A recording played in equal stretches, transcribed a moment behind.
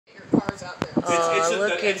parts out there. Oh,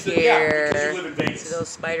 look at here. Yeah, because you live in Vegas. See those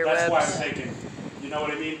spider That's webs? why I'm thinking, you know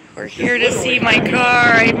what I mean? We're here to see my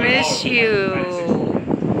car. I miss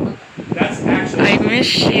you. That's actually I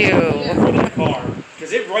miss you. for the car,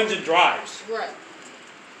 because it runs and drives. Right.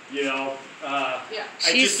 You know. Yeah.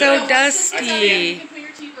 She's so dusty. You can put your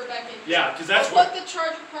keeper back in. Yeah, because that's what. Put the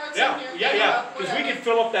charger parts in here. Yeah. Because we can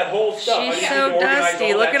fill up that whole stuff. She's so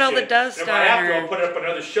dusty. Look at all the dust on her. If I have to, I'll put it up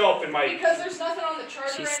another shelf in my. Because there's nothing on the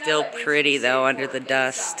charger. She's right still now pretty though under the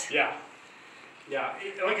dust. Yeah. Yeah.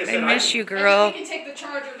 Like I said, I miss you, girl. We can take the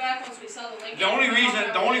charger back once we sell the link. The only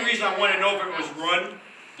reason I want to know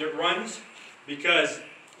if it runs, because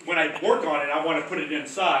when I work on it, I want to put it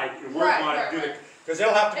inside and work on it, do it. Because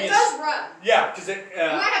it'll have to be. It does run. Yeah, because it. It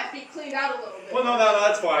might have to be cleaned out a little bit. Well, no,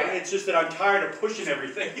 that's fine. It's just that I'm tired of pushing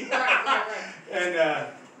everything. Right. And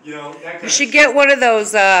you know. You should get one of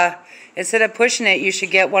those. Instead of pushing it, you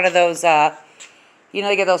should get one of those. You know,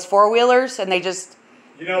 they get those 4-wheelers, and they just.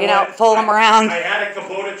 You know, pull them around. I had a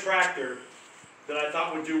Kubota tractor that I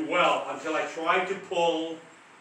thought would do well until I tried to pull